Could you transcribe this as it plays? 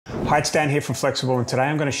Hi, it's Dan here from Flexxable, and today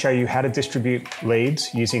I'm going to show you how to distribute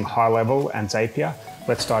leads using HighLevel and Zapier.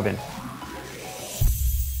 Let's dive in.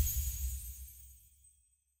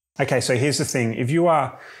 Okay, so here's the thing. If you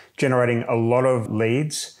are generating a lot of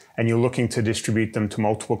leads and you're looking to distribute them to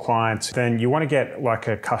multiple clients, then you want to get like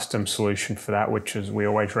a custom solution for that, which is we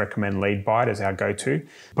always recommend LeadByte as our go-to.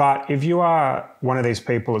 But if you are one of these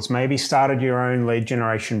people that's maybe started your own lead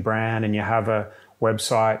generation brand and you have a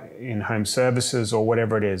website in home services or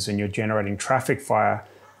whatever it is, and you're generating traffic via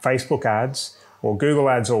Facebook ads or Google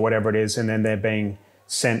ads or whatever it is, and then they're being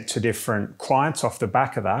sent to different clients off the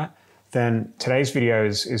back of that, then today's video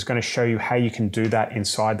is going to show you how you can do that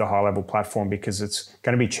inside the HighLevel platform, because it's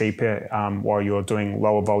going to be cheaper while you're doing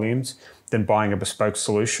lower volumes than buying a bespoke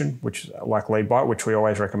solution, which like LeadByte, which we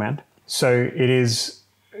always recommend. So it is,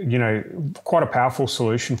 you know, quite a powerful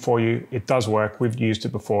solution for you. It does work. We've used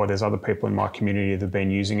it before. There's other people in my community that have been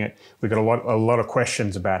using it. We've got a lot of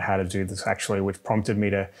questions about how to do this actually, which prompted me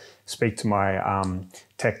to speak to my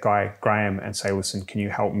tech guy, Graham, and say, listen, can you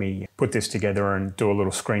help me put this together and do a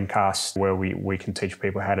little screencast where we can teach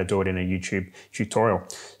people how to do it in a YouTube tutorial.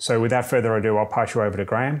 So without further ado, I'll pass you over to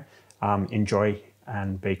Graham. Enjoy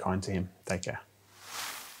and be kind to him. Take care.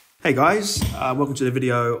 Hey guys, welcome to the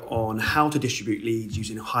video on how to distribute leads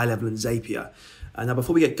using HighLevel and Zapier. Now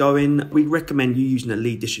before we get going, we recommend you using a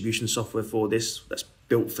lead distribution software for this, that's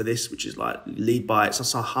built for this, which is like LeadByte or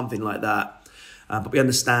something like that. But we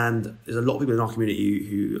understand there's a lot of people in our community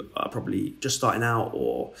who are probably just starting out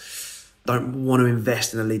or don't want to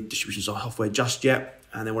invest in a lead distribution software just yet,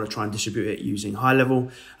 and they want to try and distribute it using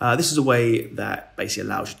HighLevel. This is a way that basically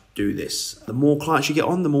allows you to do this. The more clients you get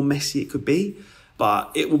on, the more messy it could be.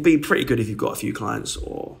 But it will be pretty good if you've got a few clients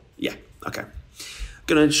or, yeah, okay. I'm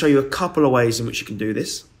going to show you a couple of ways in which you can do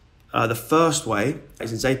this. The first way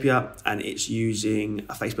is in Zapier, and it's using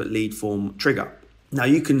a Facebook lead form trigger. Now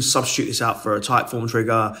you can substitute this out for a type form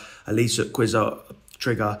trigger, a lead quiz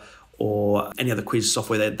trigger, or any other quiz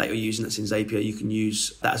software that you're using that's in Zapier. You can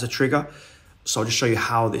use that as a trigger. So I'll just show you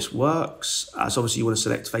how this works. So obviously you want to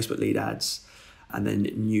select Facebook lead ads and then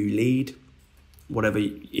new lead. Whatever,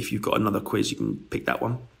 if you've got another quiz, you can pick that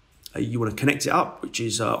one. You want to connect it up, which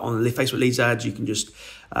is on the Facebook leads ads, you can just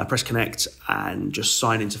press connect and just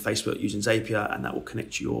sign into Facebook using Zapier, and that will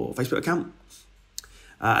connect to your Facebook account.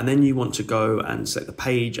 And then you want to go and select the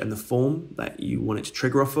page and the form that you want it to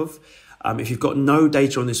trigger off of. If you've got no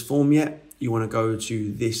data on this form yet, you want to go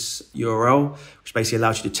to this URL, which basically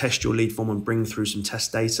allows you to test your lead form and bring through some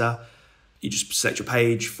test data. You just select your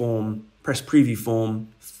page, form, press preview form,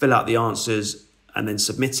 fill out the answers, and then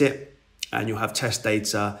submit it, and you'll have test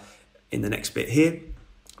data in the next bit here.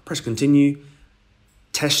 Press continue,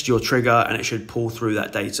 test your trigger, and it should pull through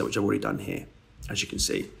that data, which I've already done here, as you can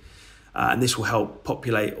see. And this will help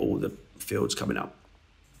populate all the fields coming up.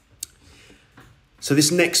 So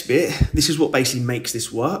this next bit, this is what basically makes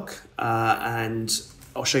this work, and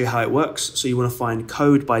I'll show you how it works. So you want to find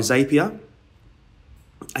code by Zapier,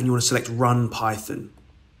 and you want to select run Python,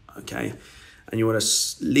 okay? And you want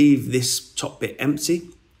to leave this top bit empty,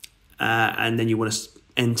 and then you want to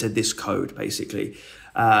enter this code basically.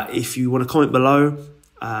 If you want to comment below,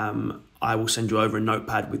 I will send you over a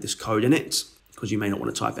notepad with this code in it, because you may not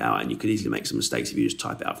want to type it out, and you could easily make some mistakes if you just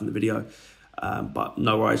type it out from the video. But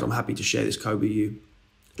no worries, I'm happy to share this code with you.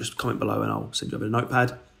 Just comment below and I'll send you over a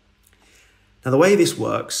notepad. Now the way this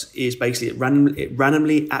works is basically it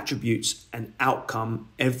randomly attributes an outcome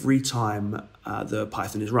every time the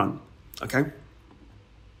Python is run, okay?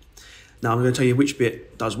 Now I'm going to tell you which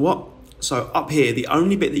bit does what. So up here, the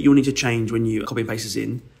only bit that you'll need to change when you copy and paste this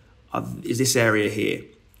in is this area here.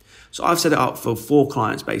 So I've set it up for 4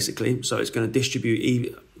 clients basically. So it's going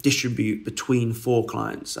to distribute between 4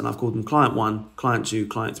 clients, and I've called them client 1, client 2,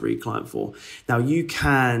 client 3, client 4. Now you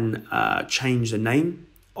can change the name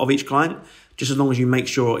of each client, just as long as you make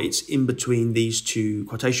sure it's in between these 2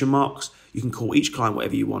 quotation marks. You can call each client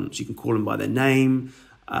whatever you want. So you can call them by their name,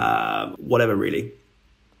 whatever really,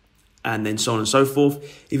 and then so on and so forth.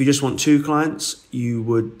 If you just want 2 clients, you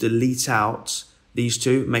would delete out these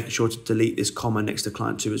 2, making sure to delete this comma next to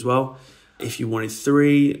client 2 as well. If you wanted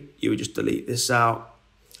 3, you would just delete this out.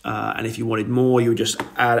 And if you wanted more, you would just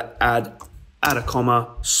add a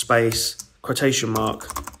comma, space, quotation mark,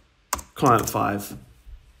 client 5,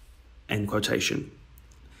 end quotation,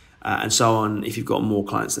 and so on if you've got more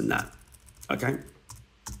clients than that, okay?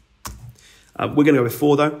 We're going to go with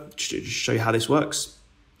 4 though, just to show you how this works.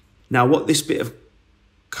 Now what this bit of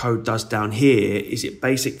code does down here is it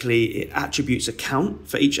attributes a count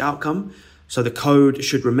for each outcome. So the code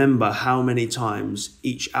should remember how many times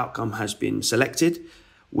each outcome has been selected,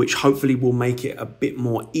 which hopefully will make it a bit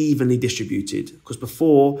more evenly distributed. Because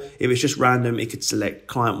before, if it's just random, it could select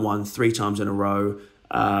client 1 3 times in a row,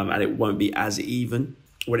 and it won't be as even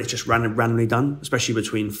when it's just randomly done, especially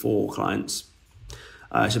between 4 clients.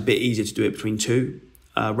 It's a bit easier to do it between 2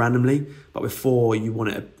 randomly, but with 4, you want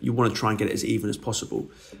to try and get it as even as possible.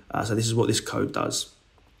 So this is what this code does.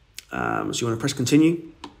 So you want to press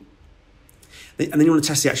continue, and then you want to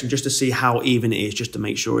test the action just to see how even it is, just to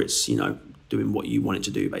make sure it's, you know, doing what you want it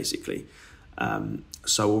to do, basically.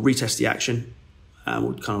 So we'll retest the action, and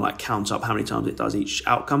we'll kind of like count up how many times it does each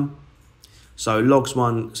outcome. So logs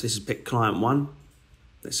 1, so this is pick client 1.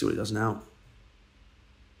 Let's see what it does now.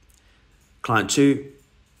 Client 2,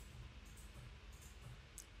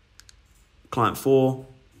 client 4,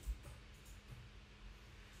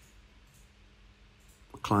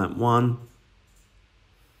 client 1,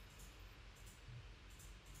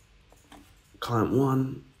 client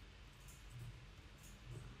 1,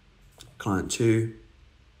 client 2,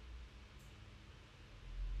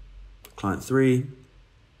 client 3,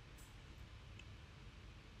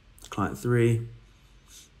 client 3,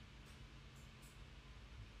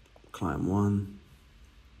 client 1,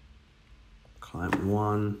 client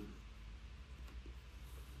 1,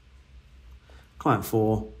 client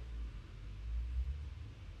 4,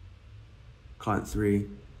 client 3,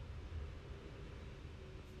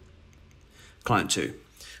 client 2.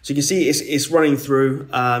 So you can see it's running through.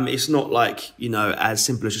 It's not like, you know, as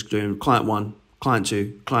simple as just doing client 1, client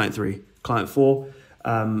 2, client 3, client 4,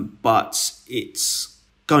 but it's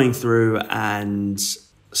going through and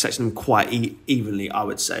setting them quite evenly, I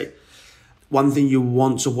would say. One thing you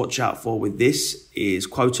want to watch out for with this is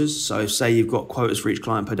quotas. So say you've got quotas for each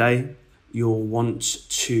client per day, you'll want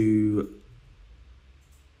to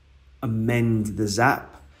amend the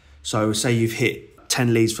Zap. So say you've hit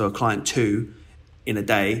 10 leads for client 2 in a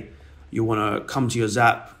day, you'll want to come to your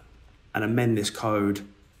Zap and amend this code,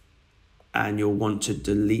 and you'll want to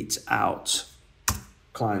delete out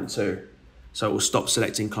client 2. So it will stop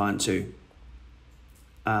selecting client 2.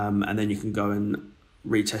 And then you can go and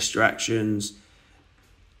retest your actions.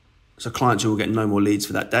 So client 2 will get no more leads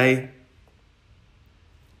for that day.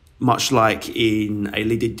 Much like in a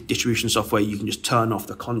lead distribution software, you can just turn off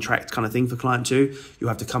the contract kind of thing for client 2. You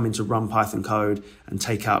have to come into run Python code and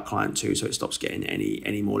take out client 2 so it stops getting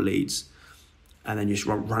any more leads. And then you just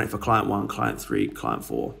run it for client 1, client 3, client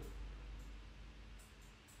 4.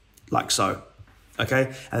 Like so.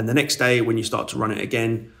 Okay. And then the next day when you start to run it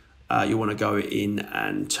again, you want to go in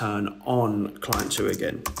and turn on client 2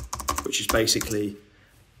 again, which is basically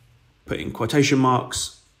putting quotation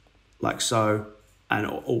marks like so, and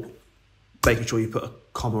making sure you put a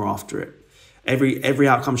comma after it. Every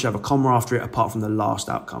outcome should have a comma after it apart from the last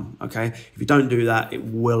outcome, okay? If you don't do that, it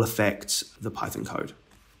will affect the Python code.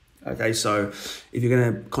 Okay, so if you're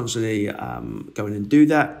gonna constantly go in and do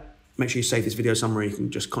that, make sure you save this video somewhere you can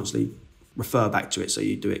just constantly refer back to it so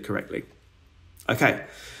you do it correctly. Okay,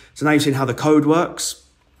 so now you've seen how the code works.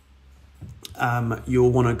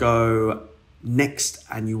 You'll wanna go next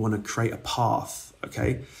and you wanna create a path,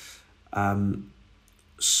 okay?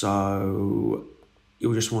 So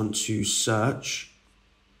you'll just want to search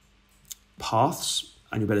paths,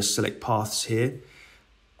 and you better select paths here.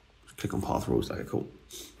 Click on path rules, okay, cool.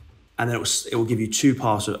 And then it will give you 2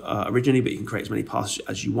 paths originally, but you can create as many paths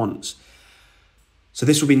as you want. So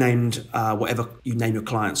this will be named whatever you name your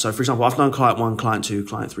client. So for example, I've done client 1, client 2,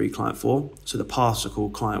 client 3, client 4. So the paths are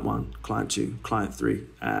called client 1, client 2, client 3,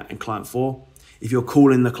 and client 4. If you're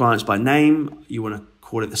calling the clients by name, you want to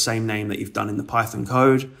call it the same name that you've done in the Python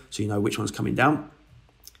code, so you know which one's coming down.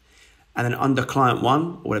 And then under client 1,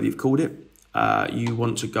 or whatever you've called it, you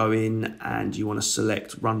want to go in and you want to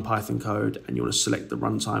select run Python code, and you want to select the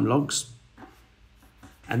runtime logs.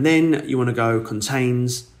 And then you want to go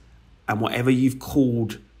contains, and whatever you've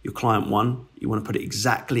called your client 1, you want to put it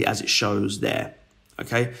exactly as it shows there,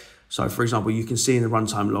 okay? So for example, you can see in the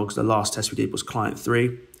runtime logs, the last test we did was client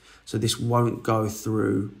 3. So this won't go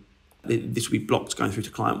through, this will be blocked going through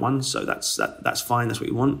to client 1. So that's fine, that's what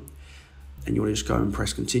you want. And you want to just go and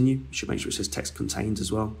press continue. You should make sure it says text contains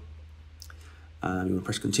as well. You want to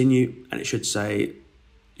press continue, and it should say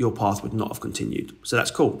your path would not have continued. So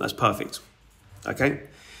that's cool, that's perfect. Okay,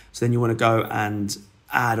 so then you want to go and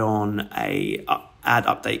add on add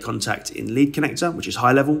update contact in lead connector, which is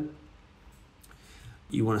HighLevel.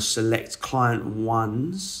 You want to select client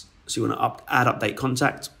 1's, so you want to add update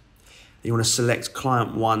contact. You want to select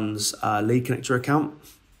client 1's lead connector account.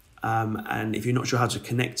 And if you're not sure how to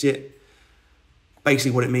connect it,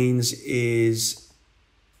 basically what it means is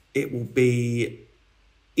it will be,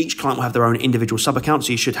 each client will have their own individual sub account.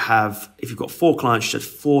 So you should have, if you've got 4 clients, you should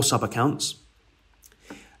have 4 sub accounts.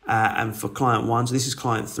 And for client 1, so this is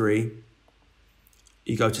client 3,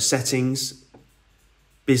 you go to settings,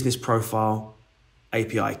 business profile,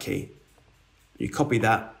 API key. You copy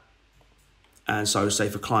that. And so say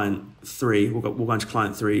for client 3, we'll go into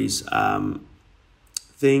client 3's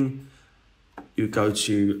thing. You go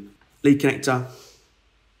to lead connector.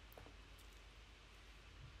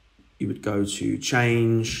 You would go to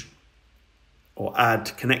change or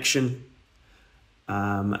add connection.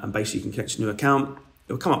 And basically you can connect to a new account.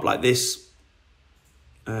 It will come up like this,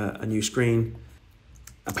 a new screen,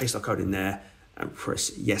 and paste our code in there and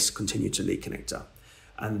press yes, continue to lead connector.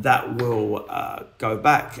 And that will go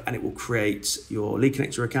back and it will create your lead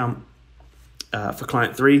connector account for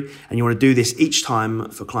client 3. And you want to do this each time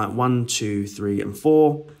for client 1, 2, 3, and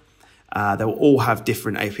 4. They will all have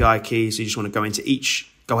different API keys. So you just want to go into each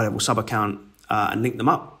Go HighLevel sub account and link them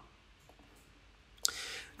up.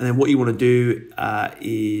 And then what you want to do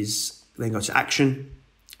is then go to action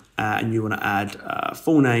and you want to add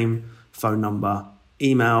full name, phone number,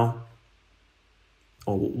 email,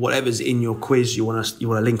 or whatever's in your quiz you want to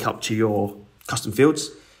link up to your custom fields.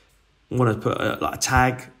 You want to put a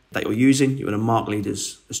tag that you're using. You want to mark lead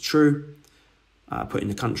as true, put in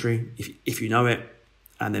the country if you know it,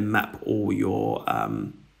 and then map all your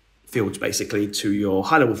fields basically to your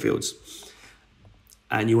HighLevel fields.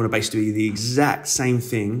 And you want to basically do the exact same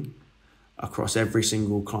thing across every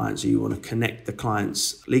single client. So you want to connect the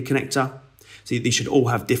client's lead connector. So these should all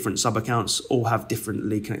have different sub accounts, all have different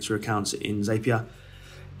lead connector accounts in Zapier.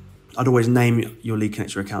 I'd always name your lead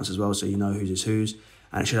connector accounts as well so you know whose is whose.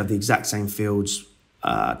 And it should have the exact same fields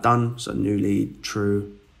done. So new lead,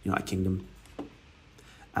 true, United Kingdom.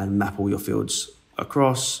 And map all your fields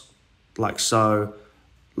across like so,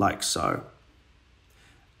 like so.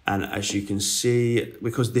 And as you can see,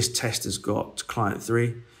 because this test has got client 3,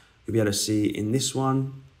 you'll be able to see in this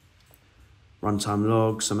one, runtime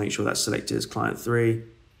log, so make sure that's selected as client 3.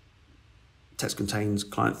 Text contains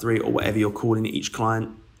client 3 or whatever you're calling each client.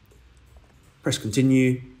 Press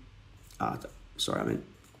continue.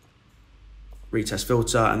 Retest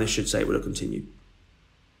filter, and this should say it would have continued.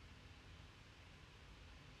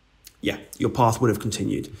 Yeah, your path would have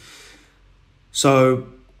continued. So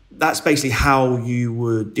that's basically how you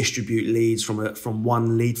would distribute leads from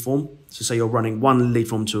one lead form. So say you're running one lead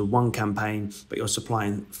form to one campaign, but you're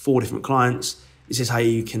supplying 4 different clients. This is how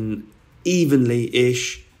you can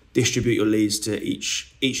evenly-ish distribute your leads to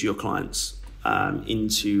each of your clients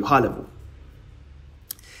into HighLevel.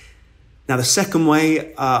 Now, the second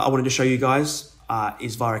way I wanted to show you guys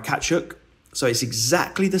is via a catch hook. So it's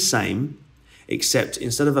exactly the same, except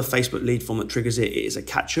instead of a Facebook lead form that triggers it, it is a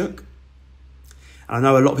catch hook. And I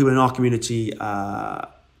know a lot of people in our community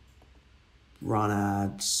run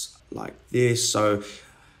ads like this. So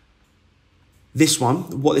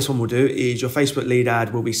what this one will do is your Facebook lead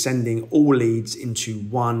ad will be sending all leads into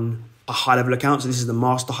a HighLevel account. So this is the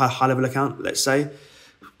master HighLevel account, let's say.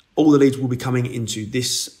 All the leads will be coming into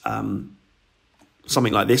this,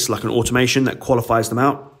 something like this, like an automation that qualifies them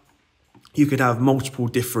out. You could have multiple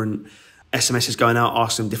different SMSs going out,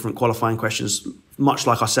 asking different qualifying questions, much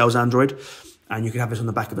like our sales Android. And you could have this on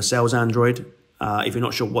the back of a sales Android. If you're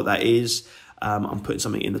not sure what that is, I'm putting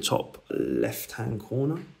something in the top left-hand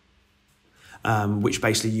corner, which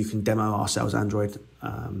basically you can demo our sales Android,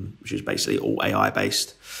 which is basically all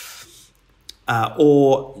AI-based.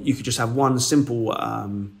 Or you could just have one simple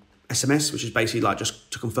SMS, which is basically like just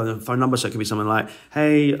to confirm the phone number. So it could be something like,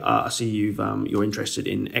 hey, I see you're interested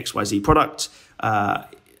in XYZ product. Can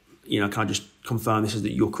I just confirm this is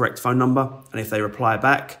your correct phone number? And if they reply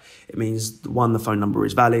back, it means 1, the phone number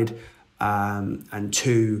is valid, and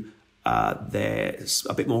 2, they're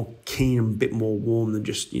a bit more keen and a bit more warm than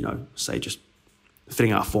just, say just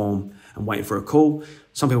filling out a form and waiting for a call.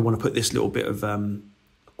 Some people want to put this little bit of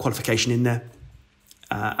qualification in there.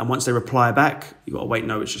 And once they reply back, you've got to wait,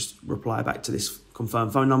 no, it's just reply back to this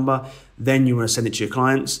confirmed phone number. Then you want to send it to your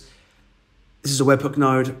clients. This is a webhook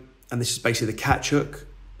node, and this is basically the catch hook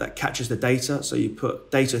that catches the data. So you put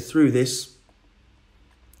data through this.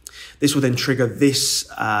 This will then trigger this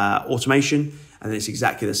automation, and then it's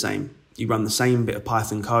exactly the same. You run the same bit of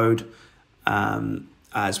Python code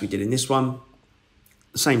as we did in this one.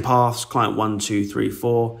 The same paths, client 1, 2, 3,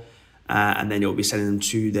 4, and then it will be sending them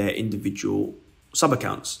to their individual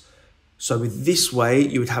sub-accounts. So with this way,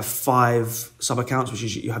 you would have 5 sub-accounts, which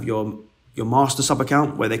is you have your master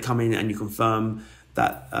sub-account where they come in and you confirm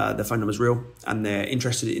that their phone number is real and they're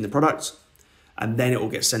interested in the product. And then it will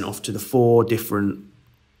get sent off to the 4 different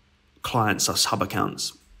clients or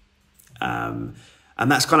sub-accounts. And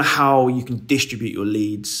that's kind of how you can distribute your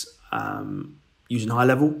leads using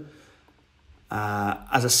HighLevel.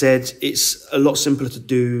 As I said, it's a lot simpler to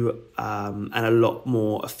do and a lot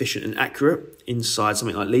more efficient and accurate inside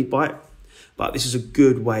something like LeadBite. But this is a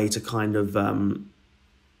good way to kind of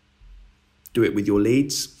do it with your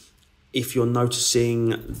leads. If you're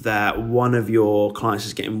noticing that one of your clients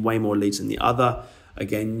is getting way more leads than the other,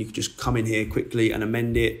 again, you can just come in here quickly and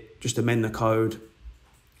amend it. Just amend the code.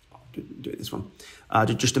 Do it this one.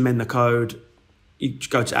 Just amend the code. You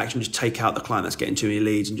go to action, just take out the client that's getting too many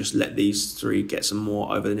leads and just let these three get some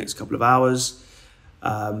more over the next couple of hours.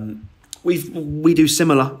 We do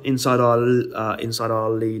similar inside our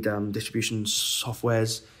lead distribution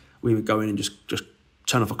softwares. We would go in and just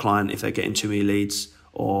turn off a client if they're getting too many leads,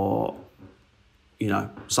 or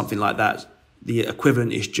something like that. The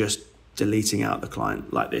equivalent is just deleting out the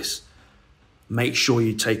client like this. Make sure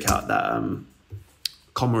you take out that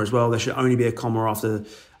comma as well. There should only be a comma after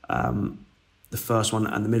the first one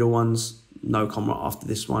and the middle ones, no comma after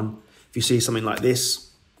this one. If you see something like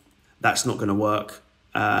this, that's not going to work,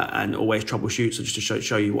 and always troubleshoot. So just to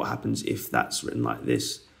show you what happens if that's written like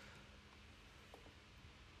this.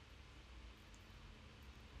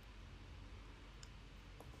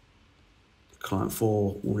 Client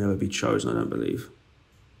 4 will never be chosen, I don't believe.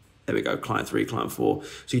 There we go, client 3, client 4.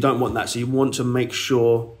 So you don't want that. So you want to make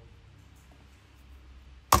sure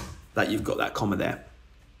that you've got that comma there.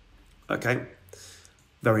 Okay,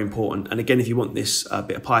 very important. And again, if you want this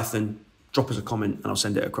bit of Python, drop us a comment and I'll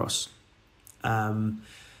send it across.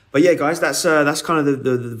 But yeah, guys, that's kind of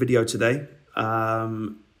the video today.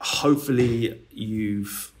 Hopefully you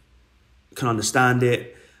can understand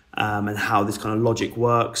it and how this kind of logic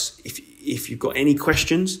works. If you've got any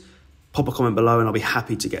questions, pop a comment below and I'll be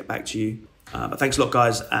happy to get back to you. But thanks a lot,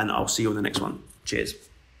 guys, and I'll see you on the next one. Cheers.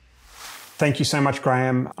 Thank you so much,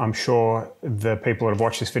 Graham. I'm sure the people that have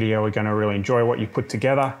watched this video are going to really enjoy what you've put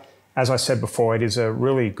together. As I said before, it is a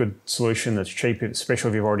really good solution that's cheap, especially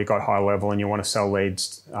if you've already got HighLevel and you want to sell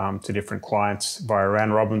leads to different clients via a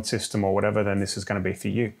round robin system or whatever, then this is going to be for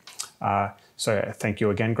you. So thank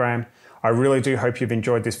you again, Graham. I really do hope you've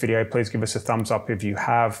enjoyed this video. Please give us a thumbs up if you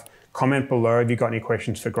have. Comment below if you've got any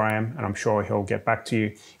questions for Graham, and I'm sure he'll get back to you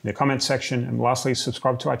in the comment section. And lastly,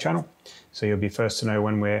 subscribe to our channel so you'll be first to know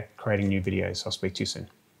when we're creating new videos. I'll speak to you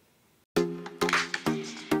soon.